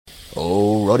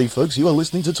Alrighty folks, you are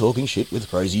listening to Talking Shit with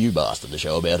Crazy You Bastard, the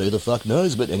show about who the fuck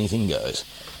knows, but anything goes.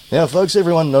 Now folks,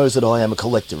 everyone knows that I am a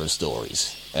collector of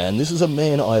stories, and this is a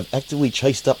man I have actively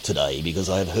chased up today because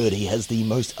I have heard he has the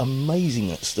most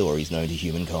amazing stories known to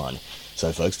humankind.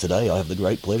 So folks, today I have the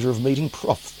great pleasure of meeting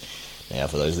Prof. Now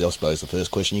for those, I suppose the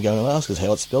first question you're going to ask is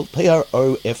how it's spelled, Profth.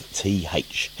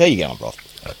 How you going, Prof?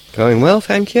 Going well,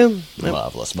 thank you.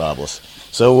 Marvellous, marvellous.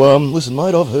 So, listen,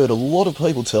 mate, I've heard a lot of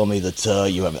people tell me that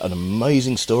you have an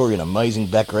amazing story, an amazing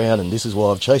background, and this is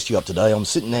why I've chased you up today. I'm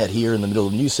sitting out here in the middle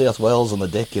of New South Wales on the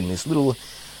deck in this little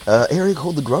area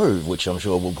called the Grove, which I'm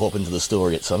sure will pop into the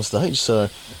story at some stage. So,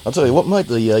 I'll tell you what, mate,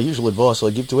 the usual advice I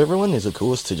give to everyone is, of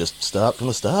course, to just start from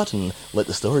the start and let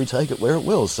the story take it where it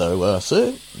will. So,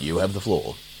 sir, you have the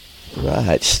floor.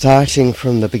 Right, starting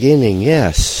from the beginning,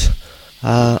 yes.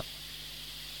 I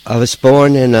was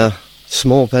born in a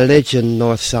small village in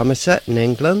North Somerset in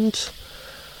England.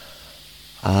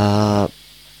 A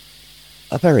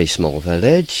very small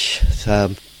village.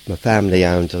 So my family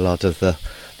owned a lot of the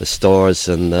stores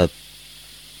and the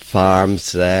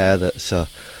farms there. It's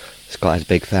quite a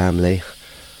big family.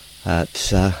 I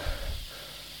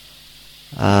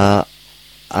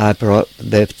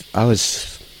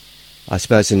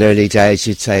suppose in early days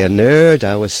you'd say a nerd.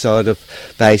 I was sort of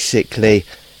basically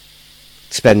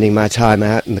spending my time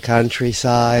out in the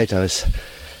countryside. I was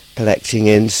collecting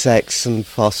insects and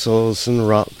fossils and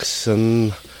rocks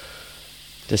and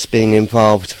just being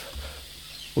involved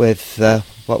with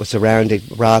what was around it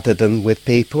rather than with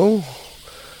people.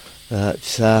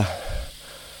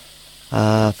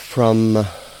 From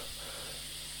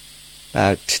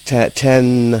about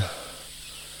 10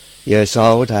 years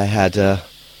old, I had a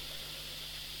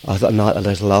little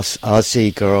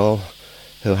Aussie girl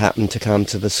who happened to come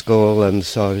to the school and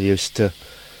sort of used to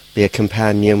be a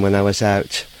companion when I was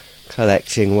out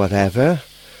collecting whatever.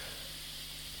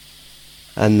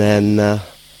 And then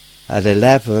at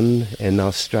 11 in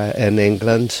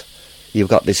England, you've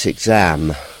got this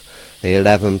exam, the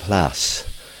 11 plus,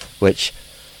 which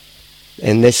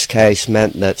in this case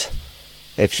meant that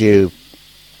if you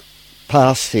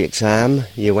passed the exam,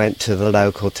 you went to the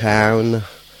local town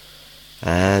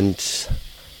and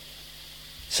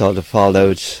sort of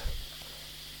followed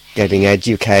getting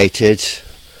educated,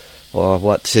 or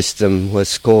what system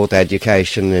was called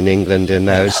education in England in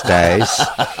those days.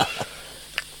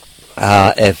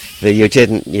 If you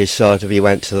didn't, you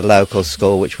went to the local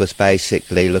school, which was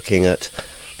basically looking at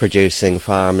producing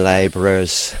farm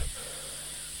labourers.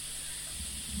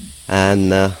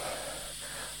 And I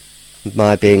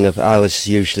was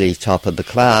usually top of the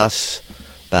class,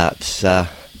 but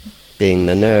being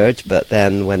the nerd, but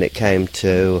then when it came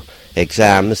to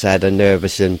exams, I had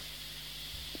was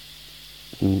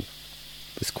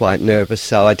quite nervous,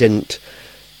 so I didn't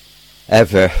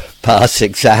ever pass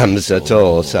exams at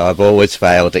all, so I've always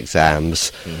failed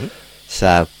exams. Mm-hmm.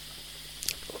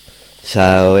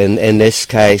 So in this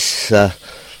case,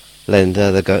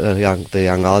 Linda, the young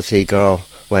Aussie girl,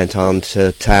 went on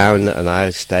to town, and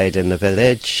I stayed in the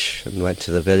village and went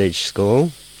to the village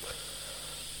school.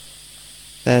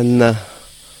 Then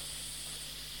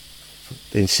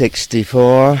in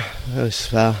 '64, I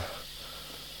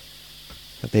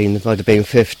would have been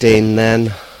 15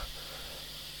 then.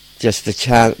 Just a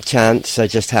chance, I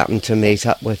just happened to meet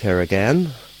up with her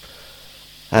again,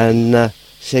 and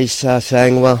she's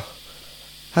saying, "Well,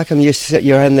 how come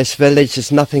you're in this village?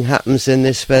 There's nothing happens in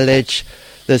this village.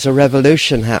 There's a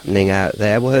revolution happening out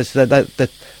there. Whereas the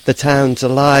town's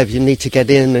alive. You need to get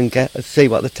in and see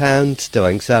what the town's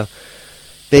doing." So,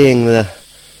 being the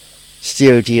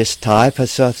studious type, I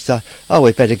thought,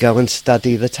 we'd better go and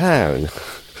study the town.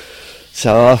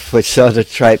 So off we sort of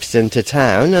traipsed into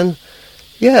town, and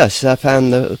yes, I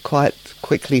quite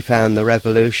quickly found the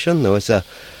revolution. There was a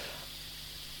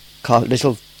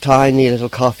tiny little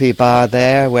coffee bar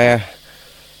there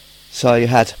so you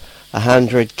had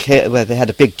 100 kids, where they had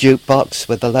a big jukebox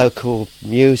with the local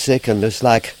music, and there's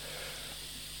like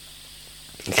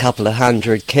a couple of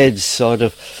 100 kids sort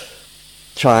of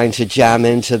trying to jam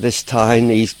into this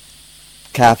tiny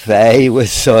cafe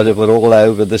with all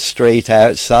over the street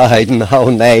outside and the whole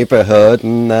neighbourhood,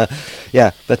 and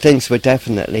but things were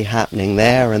definitely happening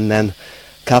there. And then a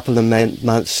couple of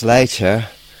months later,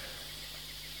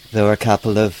 there were a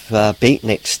couple of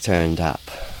beatniks turned up,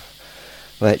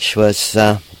 which was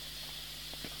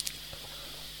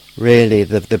really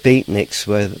the beatniks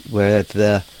were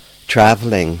the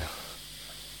travelling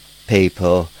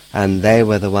people, and they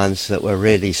were the ones that were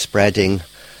really spreading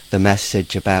the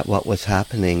message about what was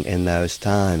happening in those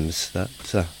times.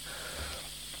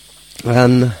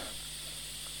 And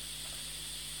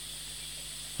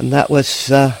that was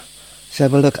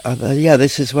said, well, look, yeah,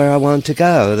 this is where I want to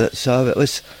go. So it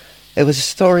was a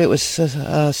story. It was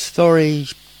a story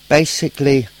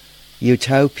basically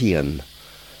utopian.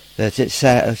 That it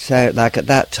said like at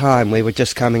that time we were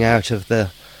just coming out of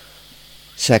the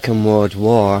Second World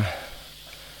War,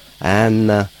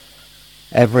 and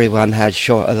everyone had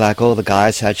like all the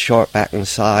guys had short back and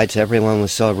sides. Everyone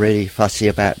was so really fussy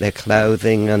about their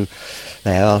clothing, and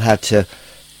they all had to,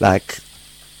 like,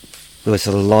 there was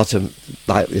a lot of,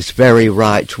 like, this very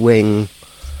right wing,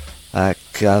 like,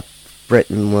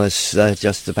 Britain was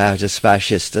just about as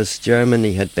fascist as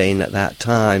Germany had been at that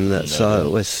time. So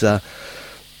it was,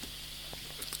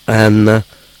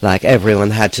 like,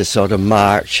 everyone had to sort of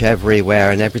march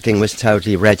everywhere, and everything was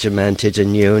totally regimented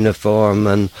and uniform,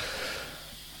 and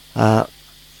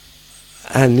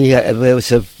yeah, there was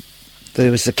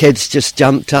the kids just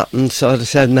jumped up and sort of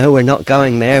said, no, we're not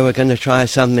going there, we're going to try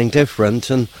something different,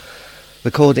 and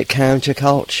we called it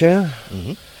counterculture.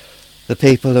 Mm-hmm. The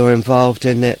people who were involved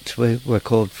in it were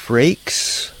called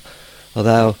freaks,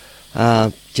 although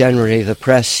generally the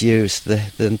press used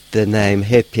the name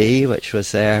hippie, which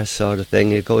was their sort of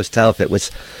thing. You could always tell if it was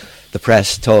the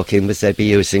press talking, because they'd be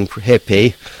using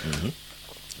hippie. Mm-hmm.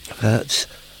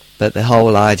 But the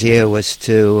whole idea was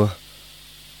to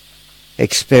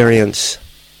experience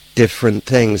different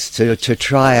things, to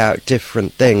try out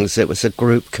different things. It was a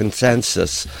group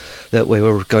consensus that we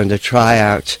were going to try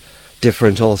out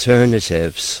different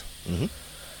alternatives. Mm-hmm.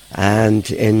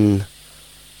 And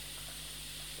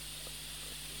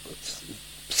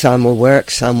some will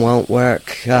work, some won't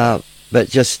work, but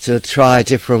just to try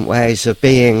different ways of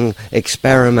being,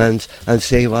 experiment and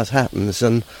see what happens.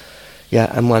 And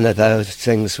one of those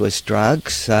things was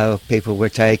drugs. So people were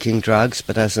taking drugs,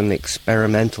 but as an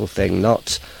experimental thing,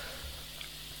 not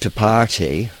to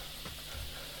party,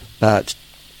 but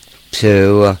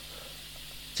to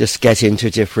just get into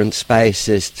different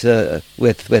spaces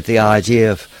with the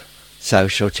idea of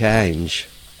social change.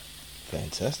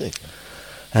 Fantastic.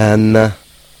 And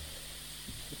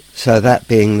so that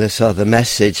being the sort of the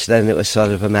message, then it was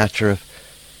sort of a matter of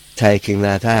taking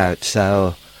that out.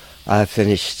 So I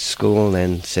finished school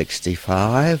in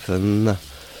 1965, and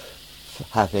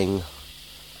having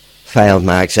failed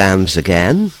my exams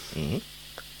again. Mm-hmm.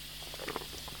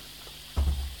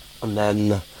 And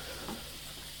then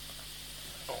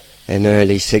in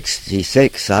early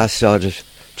 1966 I sort of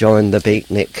joined the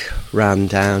Beatnik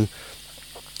rundown.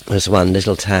 There's one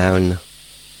little town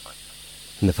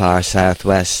in the far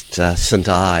southwest, St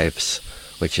Ives,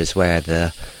 which is where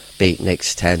the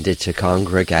Beatniks tended to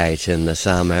congregate in the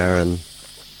summer, and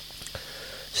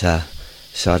so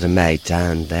sort of made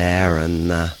down there,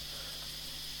 and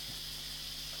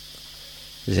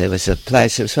it was a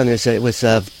place, it was funny, it was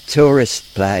a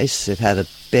tourist place. It had a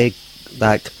big,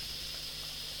 like,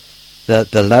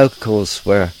 the locals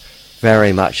were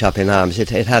very much up in arms. It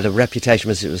had a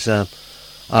reputation as it was an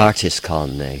artist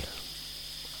colony,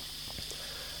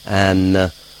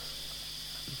 and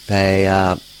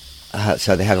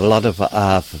so they had a lot of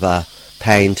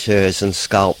painters and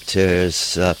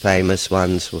sculptors. Famous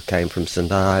ones came from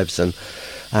St Ives,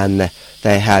 and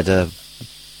they had a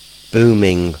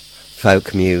booming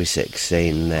folk music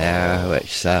scene there,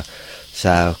 which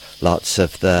so lots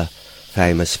of the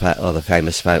famous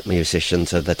folk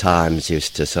musicians of the times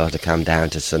used to sort of come down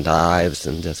to St Ives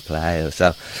and just play.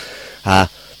 So,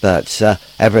 but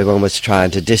everyone was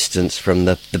trying to distance from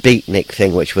the beatnik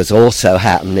thing, which was also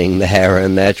happening there,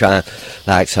 and they're trying,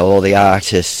 like, so all the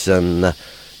artists and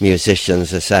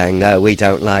musicians are saying, no, we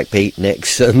don't like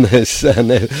beatniks, and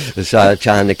they're sort of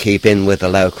trying to keep in with the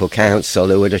local council,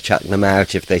 who would have chucked them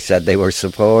out if they said they were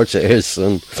supporters.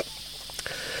 And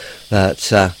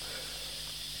but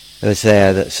it was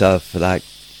there that sort of, like,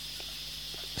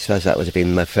 I suppose that would have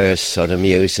been my first sort of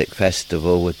music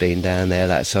festival, would have been down there,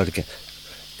 that sort of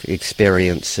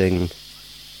experiencing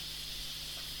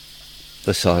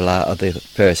the sort of the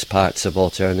first parts of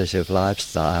alternative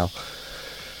lifestyle.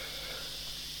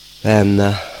 Then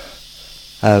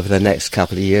over the next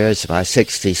couple of years, by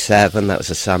 1967, that was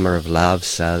the summer of love,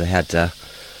 so they had a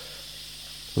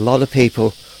lot of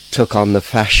people took on the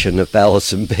fashion of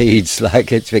bells and beads,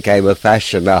 like it became a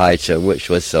fashion item,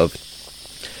 which was sort of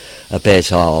a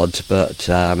bit odd, but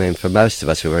I mean, for most of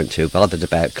us, we weren't too bothered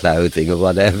about clothing or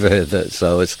whatever, that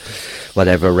so was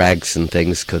whatever rags and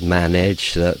things could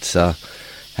manage. That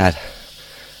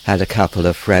had a couple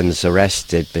of friends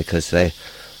arrested because they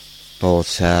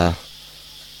bought a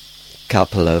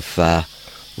couple of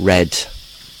red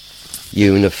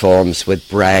uniforms with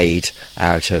braid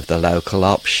out of the local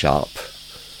op shop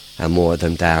and wore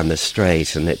them down the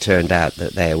street, and it turned out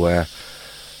that they were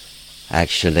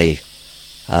actually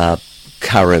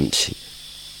current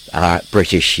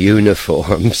British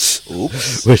uniforms,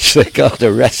 Oops. which they got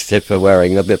arrested for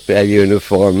wearing a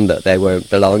uniform that they weren't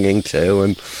belonging to.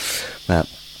 And well,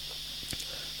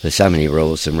 there's so many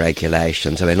rules and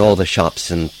regulations. I mean, all the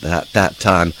shops in that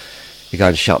time, you go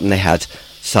and shop and they had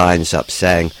signs up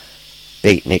saying,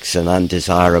 beatniks and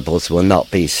undesirables will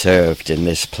not be served in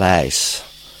this place.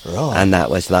 Right. And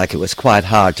that was like, it was quite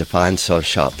hard to find sort of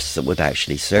shops that would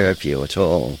actually serve you at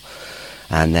all.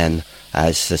 And then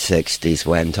as the 60s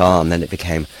went on, then it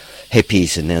became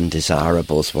hippies and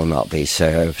undesirables will not be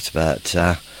served. But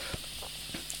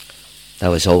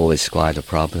there was always quite a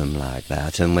problem like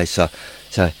that. And we so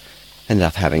ended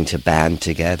up having to band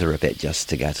together a bit just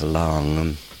to get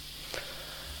along.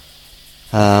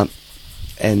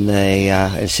 In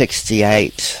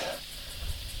 68,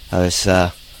 I was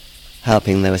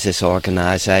helping. There was this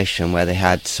organisation where they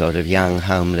had sort of young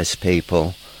homeless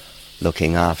people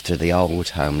looking after the old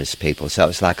homeless people. So it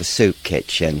was like a soup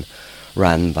kitchen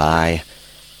run by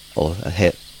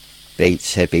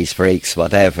beats, hippies, freaks,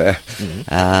 whatever,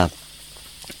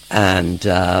 and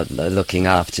looking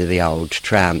after the old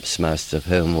tramps, most of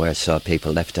whom were sort of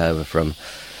people left over from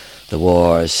the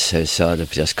wars who sort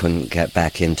of just couldn't get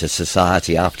back into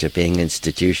society after being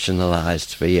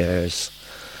institutionalised for years.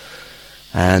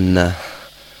 And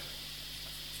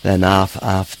then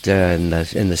after, in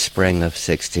the spring of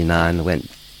 '69,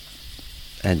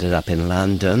 ended up in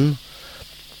London,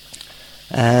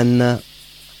 and the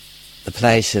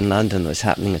place in London that was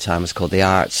happening at the time was called the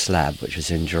Arts Lab, which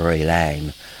was in Drury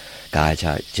Lane. Guy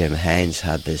Jim Haynes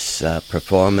had this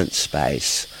performance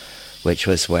space, which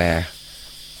was where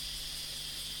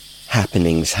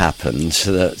happenings happened.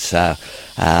 So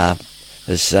that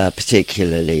was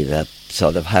particularly the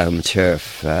sort of home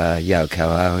turf,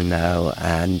 Yoko Ono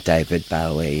and David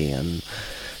Bowie and a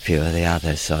few of the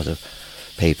other sort of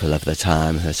people of the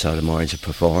time who are sort of more into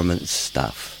performance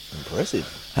stuff. Impressive.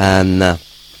 And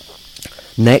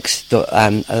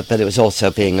but it was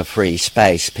also being a free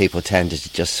space. People tended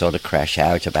to just sort of crash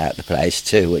out about the place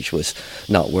too, which was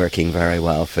not working very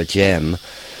well for Jim.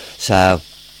 So,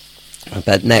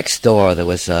 but next door there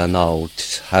was an old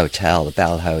hotel, the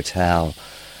Bell Hotel,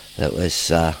 that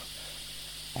was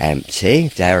empty,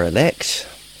 derelict,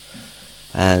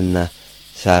 and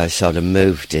so I sort of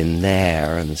moved in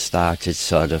there and started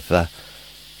sort of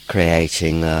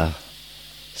creating a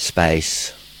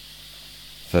space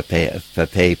for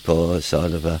people,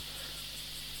 sort of a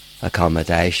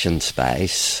accommodation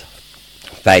space,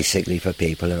 basically for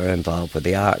people who are involved with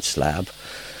the Arts Lab.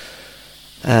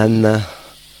 And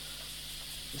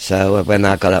so when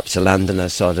I got up to London, I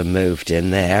sort of moved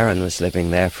in there and was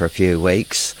living there for a few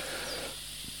weeks.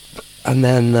 And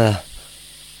then the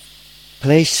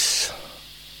police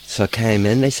came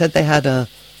in. They said they had a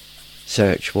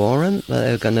search warrant, but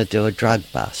they were going to do a drug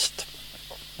bust.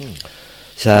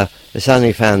 So they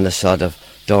suddenly found the sort of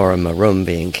door of my room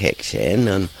being kicked in,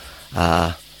 and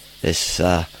this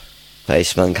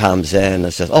policeman comes in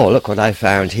and says, "Oh, look what I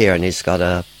found here," and he's got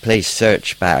a police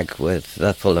search bag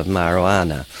full of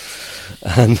marijuana.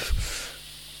 And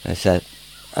I said,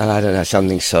 and I don't know,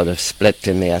 something sort of split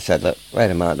in me. I said, "Look,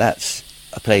 wait a minute, that's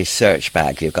a police search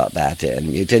bag you got that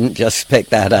in. You didn't just pick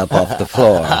that up off the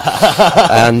floor."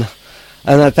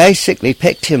 And I basically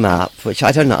picked him up, which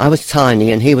I don't know, I was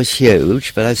tiny and he was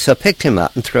huge, but I picked him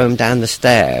up and threw him down the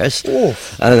stairs.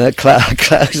 Oof. And I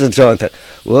closed the door and thought,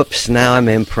 whoops, now I'm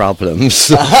in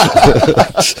problems.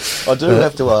 I do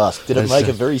have to ask, did it make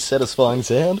a very satisfying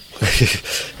sound?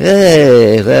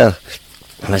 Yeah, well,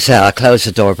 I say I closed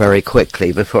the door very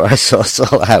quickly before I saw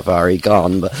how far he'd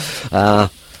gone, but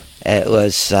it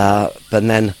was, but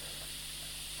then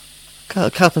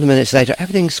a couple of minutes later,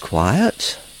 everything's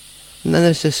quiet. And then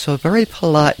there's this sort of very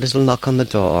polite little knock on the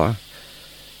door,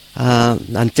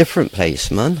 and different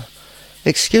policeman.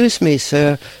 "Excuse me,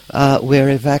 sir, we're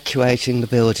evacuating the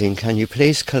building. Can you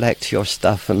please collect your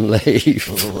stuff and leave?"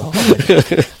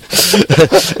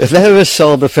 If they ever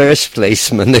saw the first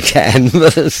policeman again,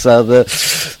 so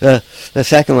the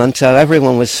second one, so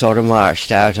everyone was sort of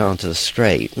marched out onto the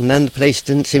street, and then the police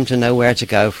didn't seem to know where to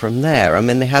go from there. I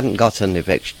mean, they hadn't got an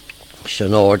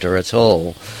eviction order at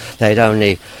all. They'd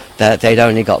only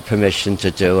got permission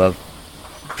to do a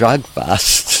drug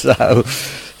bust,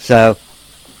 so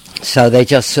they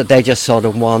just sort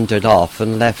of wandered off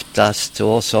and left us to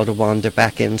all sort of wander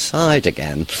back inside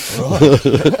again.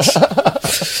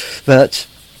 But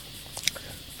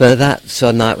that sort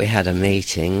of night we had a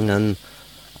meeting and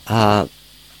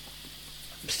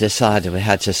decided we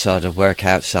had to sort of work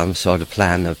out some sort of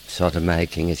plan of sort of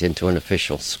making it into an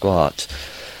official squat.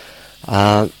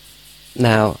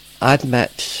 Now, I'd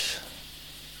met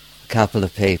a couple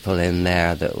of people in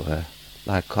there that were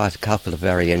quite a couple of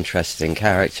very interesting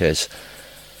characters.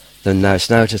 The most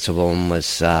noticeable one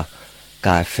was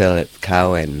Guy Philip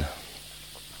Cohen,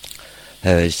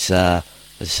 who's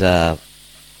was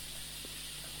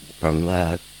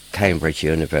from Cambridge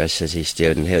University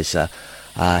student. He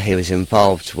was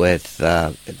involved with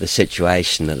the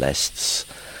Situationalists,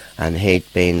 and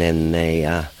he'd been in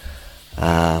the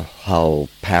whole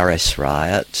Paris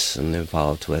riots and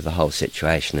involved with the whole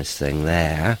Situationist thing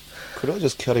there. Could I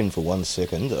just cut in for 1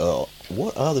 second?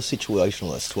 What are the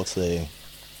Situationalists? What's their...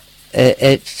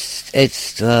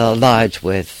 It's allied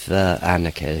with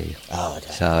anarchy. Oh,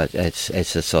 okay. So it's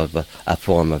a sort of a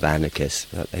form of anarchist.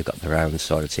 But they've got their own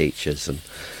sort of teachers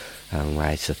and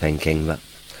ways of thinking.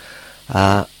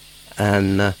 But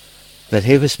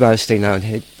he was mostly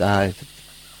known.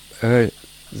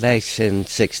 Late in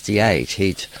 '68,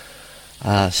 he'd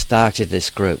started this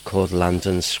group called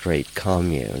London Street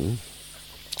Commune,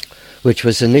 which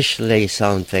was initially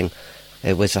something.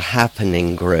 It was a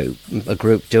happening group, a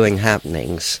group doing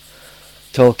happenings,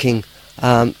 talking,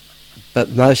 but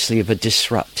mostly of a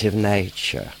disruptive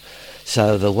nature.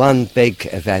 So the one big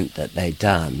event that they'd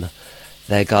done,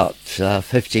 they got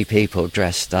 50 people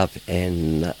dressed up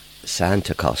in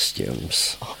Santa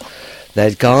costumes.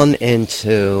 They'd gone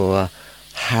into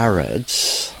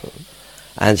Harrods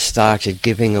and started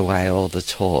giving away all the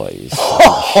toys.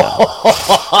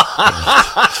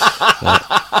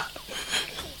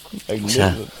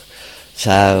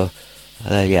 So,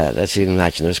 as you can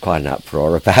imagine, there was quite an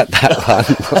uproar about that one.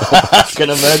 I can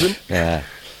imagine. Yeah.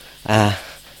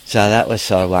 So that was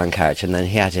sort of one character, and then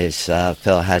he had his,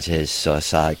 Phil had his sort of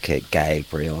sidekick,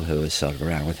 Gabriel, who was sort of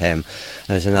around with him.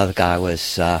 There was another guy,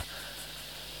 was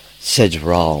Sid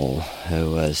Roll,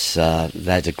 who was,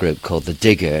 led a group called the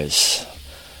Diggers,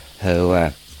 who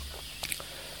were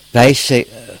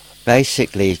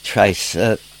basically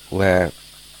were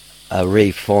a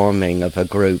reforming of a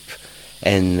group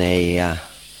in the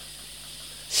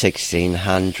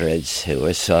 1600s who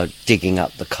were sort of digging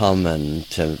up the common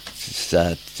to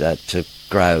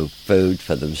grow food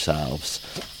for themselves.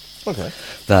 Okay.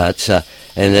 But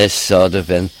in this sort of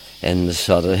in the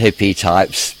sort of hippie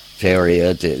types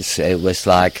period, it was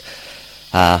like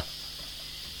that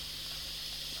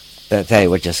they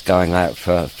were just going out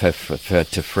for to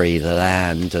free the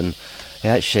land, and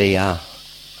actually.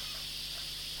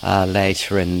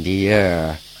 Later in the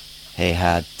year, he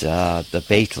had the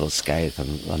Beatles gave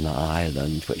him an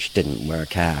island, which didn't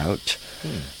work out,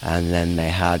 and then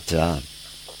they had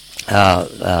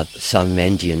some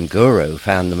Indian guru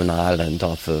found them an island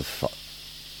off of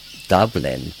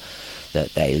Dublin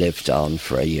that they lived on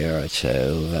for a year or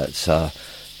two. So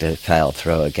they fell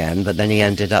through again, but then he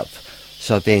ended up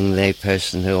being the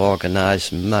person who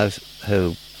organised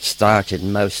who started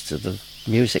most of the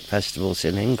music festivals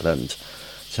in England.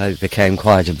 So he became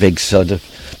quite a big sort of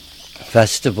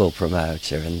festival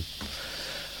promoter,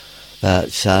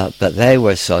 but they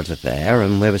were sort of there,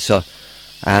 and we were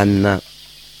and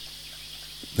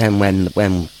then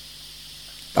when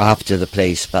after the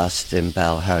police bust in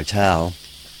Bell Hotel,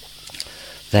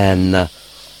 then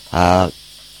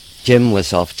Jim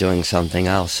was off doing something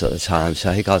else at the time,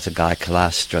 so he got a guy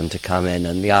Calastron to come in,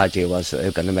 and the idea was that they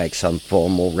were going to make some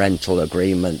formal rental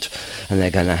agreement, and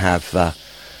they're going to have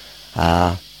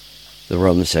the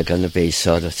rooms are going to be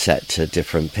sort of set to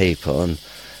different people, and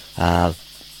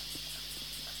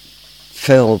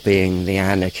Phil, being the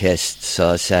anarchist,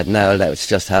 sort of said, no, let's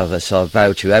just have a sort of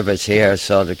vote. Whoever's here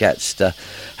sort of gets to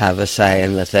have a say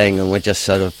in the thing, and we're just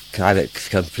sort of kind of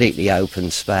completely open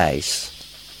space.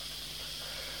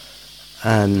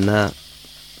 And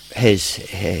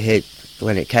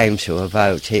when it came to a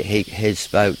vote, his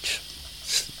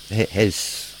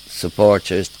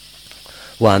supporters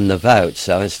won the vote.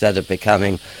 So instead of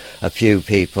becoming a few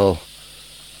people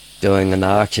doing an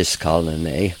artist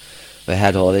colony, we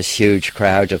had all this huge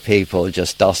crowd of people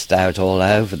just dossed out all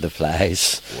over the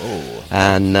place. Whoa.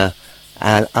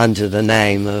 And under the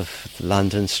name of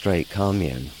London Street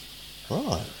Commune.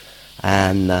 Right.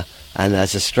 And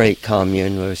as a street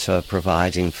commune, we were sort of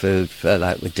providing food for,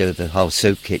 like, we do the whole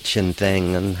soup kitchen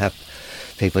thing and have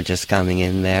people just coming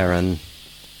in there, and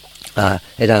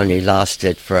it only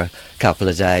lasted for a couple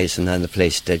of days, and then the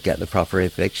police did get the proper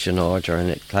eviction order and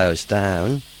it closed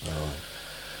down. Oh.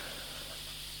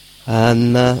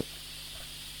 And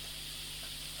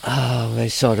we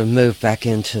sort of moved back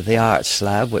into the arts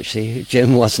lab, which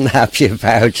Jim wasn't happy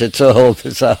about at all.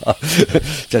 So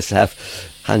just have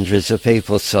hundreds of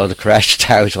people sort of crashed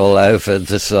out all over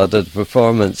the sort of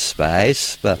performance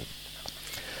space.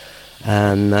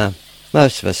 And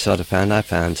most of us sort of I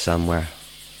found somewhere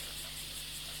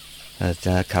But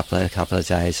a couple of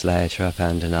days later, I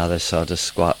found another sort of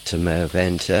squat to move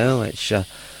into, which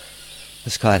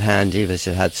was quite handy because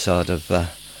it had sort of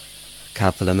a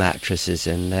couple of mattresses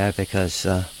in there because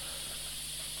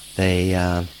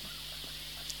the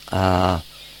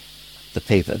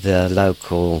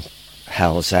local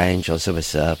Hells Angels, there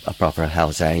was a proper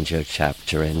Hells Angel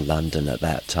chapter in London at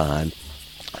that time,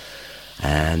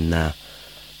 and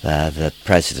the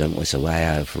president was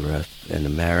away over in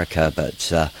America,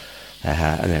 but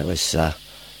and it was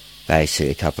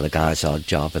basically a couple of guys, Odd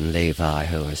Job and Levi,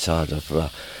 who were sort of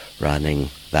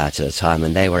running that at the time,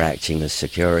 and they were acting as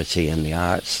security in the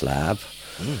arts lab.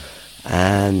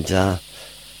 And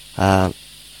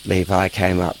Levi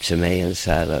came up to me and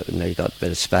said, look, you've got a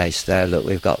bit of space there, look,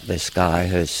 we've got this guy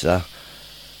who's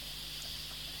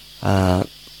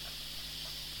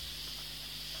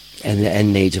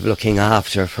in need of looking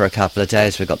after for a couple of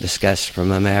days. We've got this guest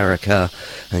from America,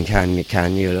 and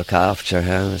can you look after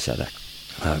him? I said,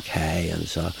 okay. And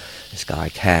so this guy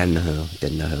Ken, who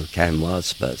didn't know who Ken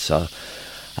was, but so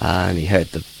and he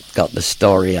got the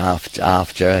story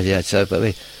after. Yeah, so but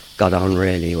we got on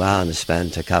really well and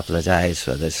spent a couple of days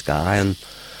with this guy,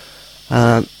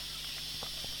 and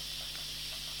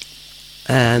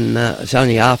it's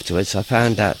only afterwards I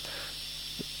found out.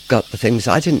 Got the things.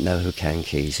 I didn't know who Ken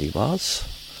Kesey was.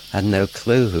 I had no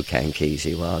clue who Ken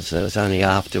Kesey was. It was only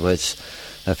afterwards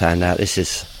I found out this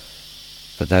is,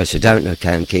 for those who don't know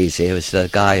Ken Kesey, it was the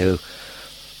guy who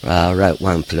wrote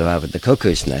One Flew Over the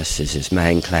Cuckoo's Nest as his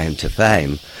main claim to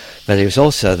fame. But he was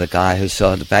also the guy who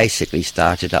sort of basically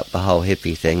started up the whole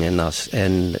hippie thing in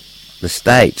the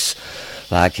States.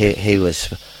 Like he was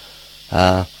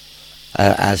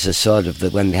as a sort of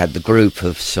when they had the group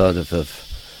of sort of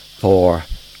 4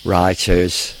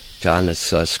 writers trying to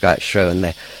sort of scratch through,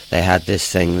 and they had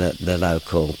this thing that the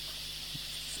local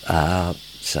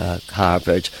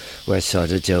Harvard were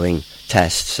sort of doing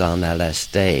tests on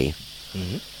LSD,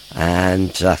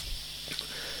 and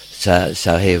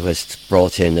so he was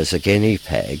brought in as a guinea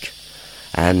pig,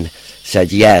 and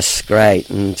said yes, great,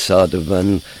 and sort of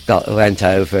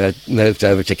moved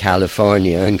over to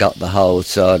California and got the whole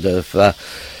sort of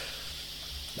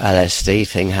LSD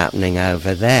thing happening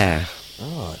over there.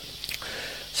 Right.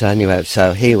 So anyway,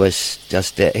 so he was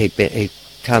just he'd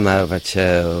come over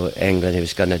to England. He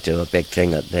was going to do a big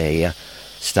thing at the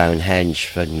Stonehenge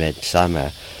for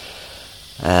midsummer,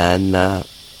 and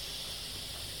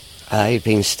he'd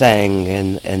been staying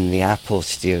in the Apple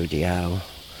studio,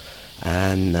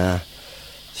 and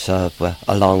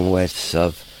along with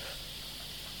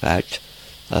about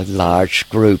a large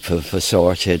group of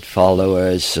assorted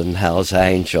followers and Hells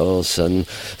Angels, and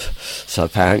so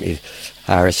apparently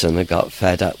Harrison had got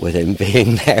fed up with him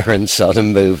being there and sort of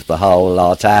moved the whole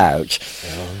lot out.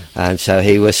 And so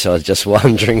he was sort of just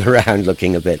wandering around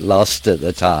looking a bit lost at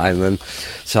the time, and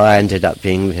so I ended up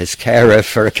being his carer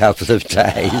for a couple of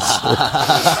days.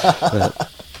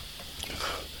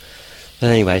 But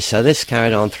anyway, so this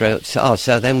carried on through.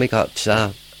 So then we got,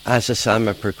 as the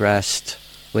summer progressed,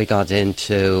 we got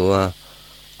into,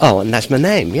 and that's my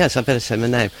name. Yes, I better say my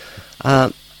name.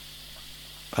 A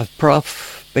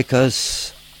prof,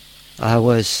 because I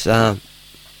was I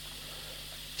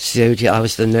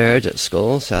was the nerd at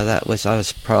school, so I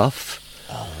was prof.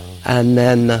 And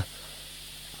then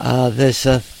there's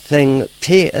a thing,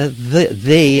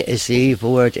 the is the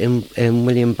evil word in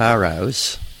William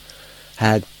Burroughs,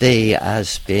 had the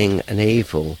as being an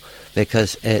evil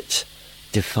because it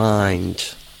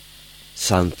defined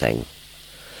something.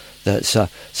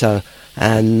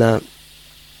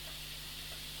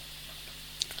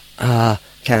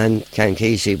 Ken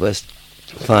Kesey was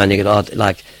finding it odd,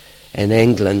 like in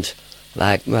England,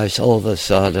 like most all the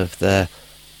sort of the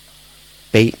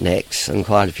beatniks and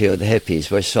quite a few of the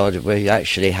hippies were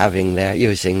actually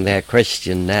using their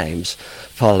Christian names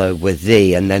followed with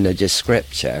the and then a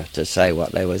descriptor to say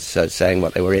what they were saying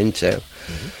what they were into,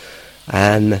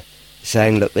 and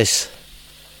saying that this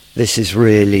is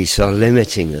really sort of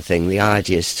limiting the thing. The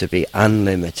idea is to be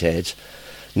unlimited.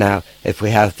 Now, if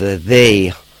we have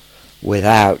the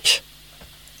without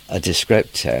a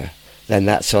descriptor, then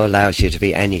that sort of allows you to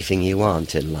be anything you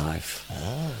want in life.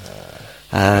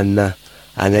 And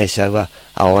they said, well,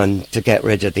 and to get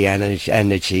rid of the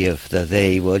energy of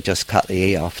the, we'll just cut the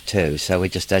E off too. So we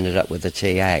just ended up with the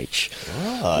TH.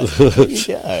 Right, there you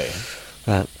go.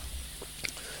 But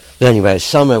anyway,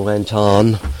 summer went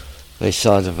on. We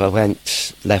sort of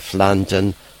left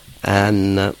London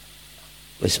and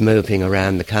was moving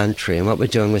around the country, and what we're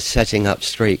doing was setting up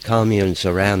street communes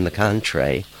around the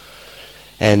country,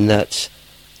 and that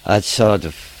I'd sort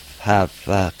of have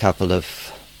a couple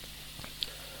of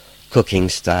cooking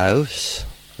stoves,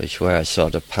 which were a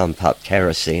sort of pump-up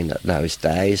kerosene in those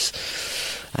days.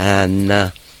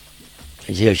 And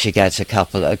usually go to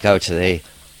the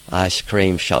ice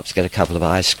cream shops, get a couple of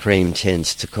ice cream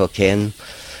tins to cook in,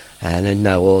 and then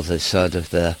know all the sort of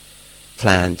the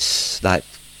plants. Like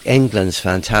England's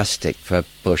fantastic for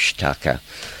bush tucker.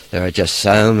 There are just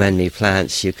so many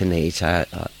plants you can eat out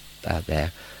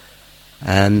there.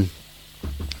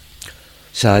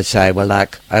 So I'd say, well,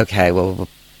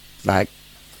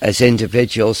 as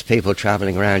individuals, people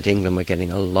travelling around England were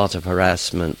getting a lot of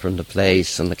harassment from the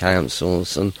police and the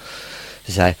councils, and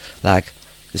say, like,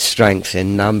 the strength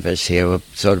in numbers here would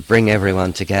sort of bring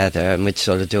everyone together, and we'd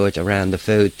sort of do it around the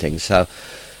food thing. So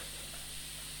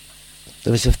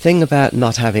there was a thing about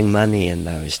not having money in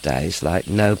those days, like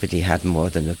nobody had more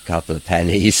than a couple of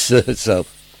pennies. So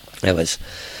there was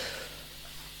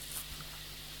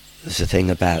a thing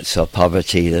about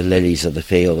poverty, the lilies of the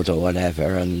field or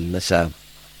whatever, and so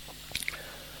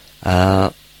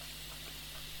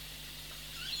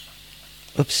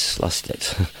lost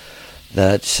it.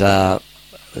 That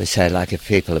they say, like, if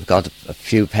people have got a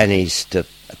few pennies to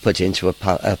put into a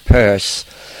purse,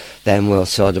 then we'll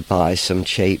sort of buy some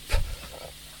cheap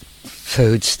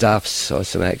foodstuffs or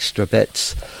some extra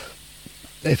bits.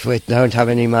 If we don't have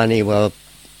any money, we'll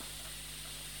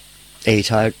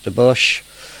eat out the bush,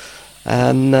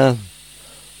 and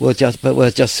we'll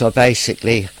just sort of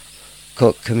basically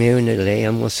cook communally,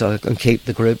 and we'll sort of keep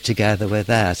the group together with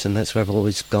that. And that's where I've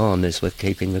always gone, is with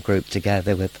keeping the group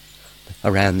together with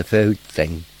around the food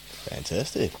thing.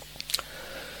 Fantastic.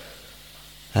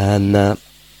 And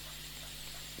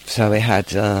so we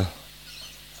had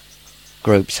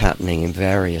groups happening in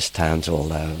various towns,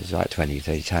 all over. It was like 20,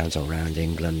 30 towns all around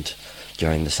England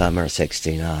during the summer of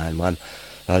 '69. One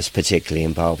I was particularly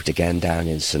involved again down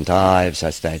in St Ives. I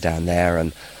stayed down there,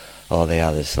 and all the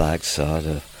others, like sort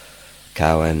of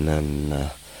Cohen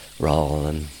and Roll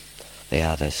and the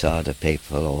other sort of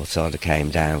people, all sort of came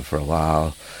down for a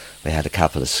while. We had a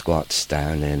couple of squats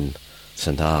down in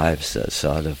St Ives, that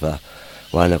sort of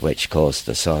one of which caused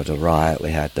a sort of riot. We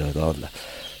had a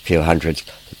few hundred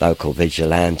local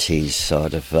vigilantes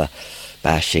sort of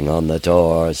bashing on the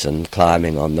doors and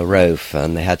climbing on the roof,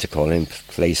 and they had to call in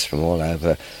police from all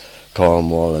over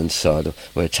Cornwall, and sort of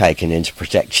were taken into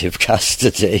protective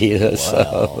custody.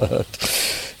 Wow.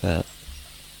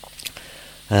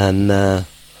 And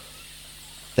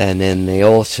then in the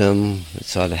autumn, we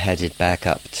sort of headed back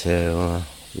up to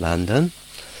London.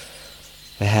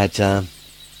 We had, at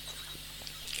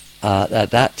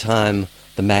that time,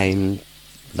 the main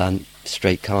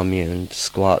street commune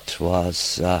squat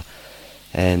was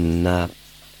in a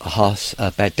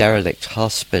derelict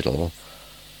hospital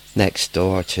next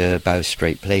door to Bow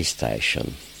Street Police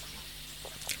Station.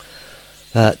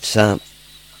 But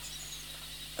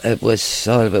it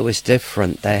was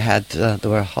different. They had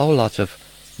there were a whole lot of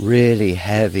really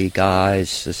heavy guys,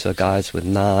 so guys with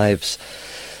knives.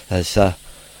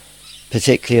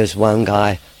 Particularly as one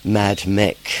guy, Mad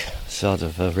Mick, sort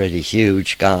of a really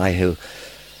huge guy who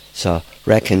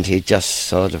reckoned he'd just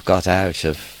sort of got out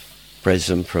of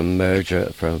prison from murder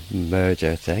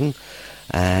thing,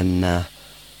 and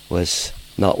was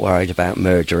not worried about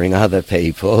murdering other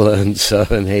people, and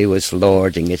he was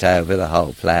lording it over the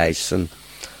whole place, and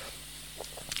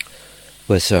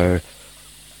the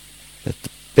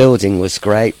building was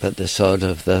great, but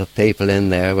the people in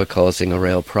there were causing a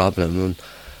real problem. And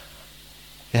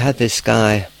we had this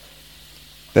guy,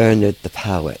 Bernard the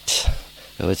Poet.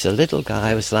 It was a little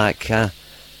guy, it was like,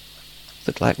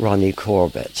 looked like Ronnie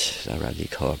Corbett.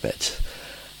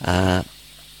 And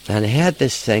he had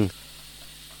this thing,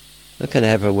 who can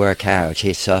ever work out,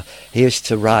 he used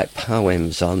to write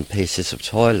poems on pieces of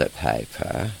toilet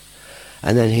paper,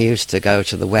 and then he used to go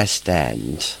to the West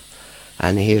End,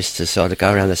 and he used to sort of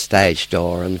go around the stage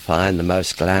door and find the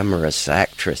most glamorous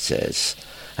actresses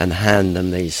and hand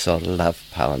them these sort of love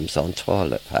poems on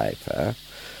toilet paper.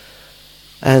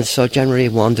 And so generally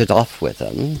wandered off with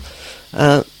them.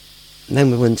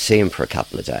 Then we wouldn't see him for a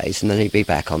couple of days, and then he'd be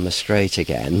back on the street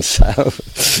again. So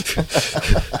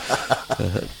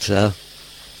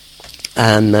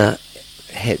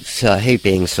he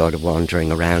being sort of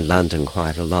wandering around London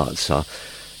quite a lot, so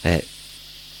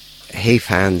he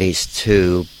found these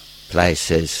two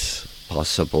places,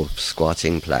 possible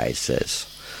squatting places.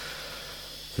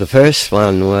 The first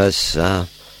one was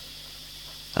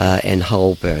in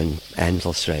Holborn,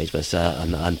 Endell Street, was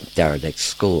a derelict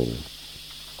school.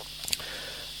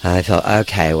 I thought,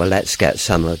 okay, well, let's get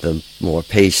some of the more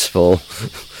peaceful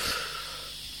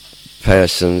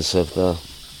persons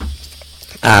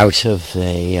out of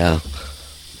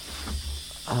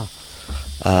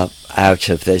out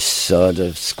of this sort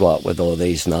of squat with all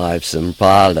these knives and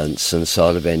violence and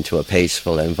sort of into a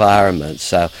peaceful environment.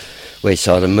 So we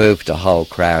sort of moved a whole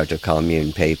crowd of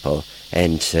commune people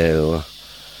into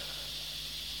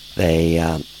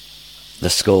the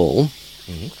school.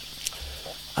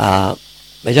 Mm-hmm.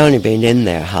 We'd only been in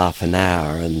there half an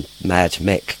hour, and Mad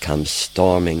Mick comes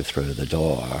storming through the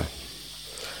door.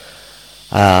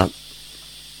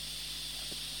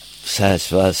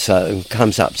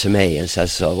 Comes up to me and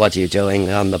says, "So what are you doing?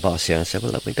 I'm the boss here." I said,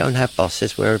 "Well, look, we don't have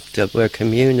bosses. We're a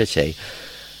community."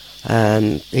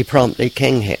 And he promptly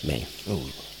king hit me.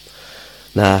 Ooh.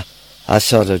 Now, I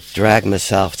sort of dragged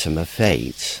myself to my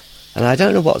feet, and I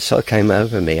don't know what sort of came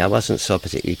over me. I wasn't so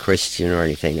particularly Christian or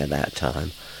anything at that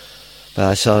time, but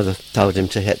I sort of told him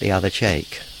to hit the other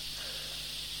cheek.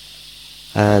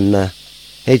 And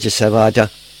he just said, "Well, I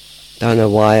don't know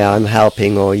why I'm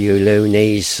helping all you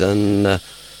loonies, and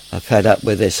I'm fed up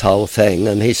with this whole thing."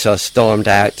 And he sort of stormed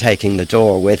out, taking the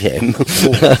door with him.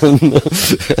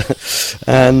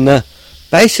 and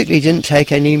basically didn't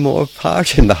take any more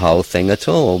part in the whole thing at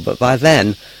all. But by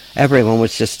then, everyone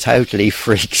was just totally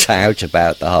freaked out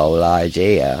about the whole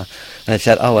idea. And they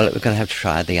said, "Oh, well, we're going to have to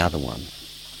try the other one."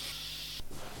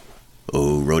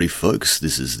 Alrighty, folks,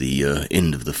 this is the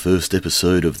end of the first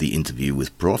episode of the interview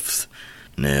with Prof.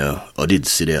 Now, I did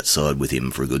sit outside with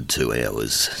him for a good 2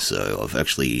 hours, so I've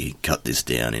actually cut this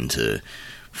down into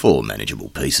 4 manageable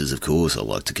pieces, of course. I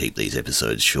like to keep these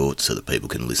episodes short so that people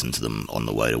can listen to them on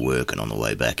the way to work and on the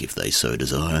way back if they so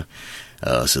desire.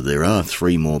 So there are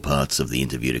 3 more parts of the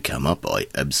interview to come up. I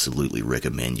absolutely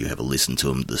recommend you have a listen to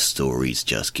them. The stories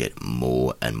just get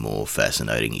more and more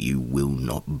fascinating. You will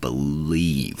not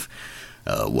believe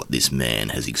what this man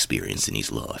has experienced in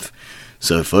his life.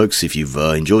 So folks, if you've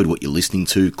enjoyed what you're listening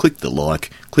to, click the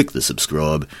like, click the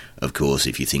subscribe. Of course,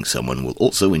 if you think someone will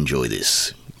also enjoy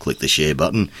this, click the share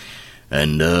button.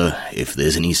 And if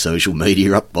there's any social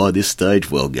media up by this stage,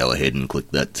 well, go ahead and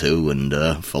click that too, and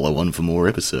follow on for more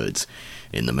episodes.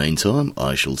 In the meantime,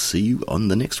 I shall see you on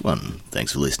the next one.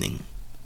 Thanks for listening.